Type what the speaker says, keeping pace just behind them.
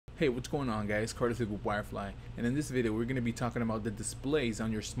Hey, what's going on guys? Carter with Wirefly, and in this video we're going to be talking about the displays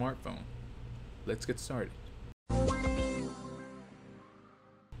on your smartphone. Let's get started.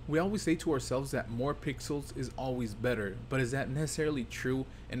 We always say to ourselves that more pixels is always better, but is that necessarily true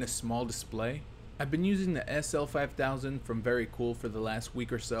in a small display? I've been using the SL5000 from Very Cool for the last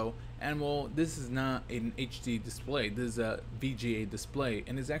week or so, and well, this is not an HD display, this is a VGA display,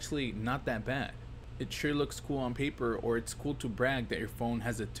 and it's actually not that bad. It sure looks cool on paper, or it's cool to brag that your phone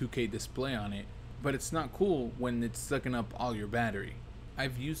has a 2K display on it, but it's not cool when it's sucking up all your battery.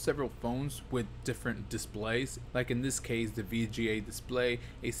 I've used several phones with different displays, like in this case the VGA display,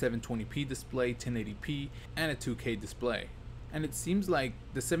 a 720p display, 1080p, and a 2K display. And it seems like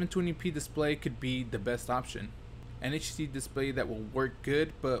the 720p display could be the best option. An HD display that will work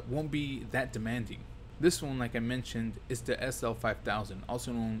good but won't be that demanding. This one, like I mentioned, is the SL5000,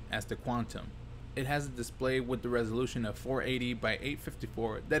 also known as the Quantum. It has a display with the resolution of 480 by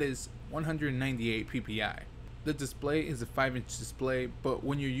 854, that is 198 ppi. The display is a 5-inch display, but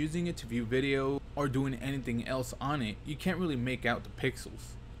when you're using it to view video or doing anything else on it, you can't really make out the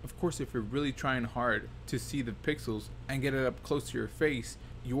pixels. Of course, if you're really trying hard to see the pixels and get it up close to your face,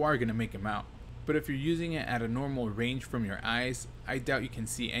 you are going to make them out. But if you're using it at a normal range from your eyes, I doubt you can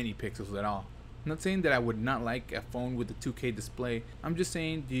see any pixels at all. I'm not saying that I would not like a phone with a 2K display, I'm just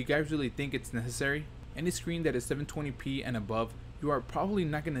saying, do you guys really think it's necessary? Any screen that is 720p and above, you are probably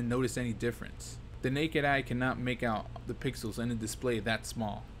not going to notice any difference. The naked eye cannot make out the pixels in a display that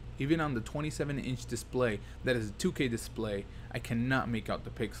small. Even on the 27-inch display that is a 2K display, I cannot make out the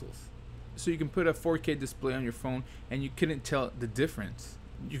pixels. So you can put a 4K display on your phone and you couldn't tell the difference.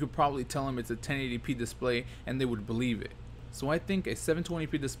 You could probably tell them it's a 1080p display and they would believe it. So I think a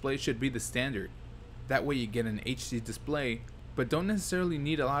 720p display should be the standard. That way you get an HD display, but don't necessarily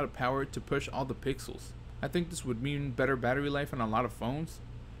need a lot of power to push all the pixels. I think this would mean better battery life on a lot of phones,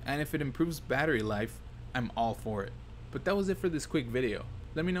 and if it improves battery life, I'm all for it. But that was it for this quick video.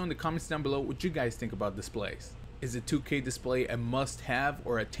 Let me know in the comments down below what you guys think about displays. Is a 2K display a must-have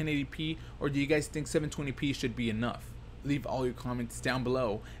or a 1080p, or do you guys think 720p should be enough? Leave all your comments down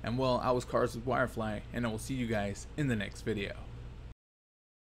below, and well, I was Cars with Wirefly, and I will see you guys in the next video.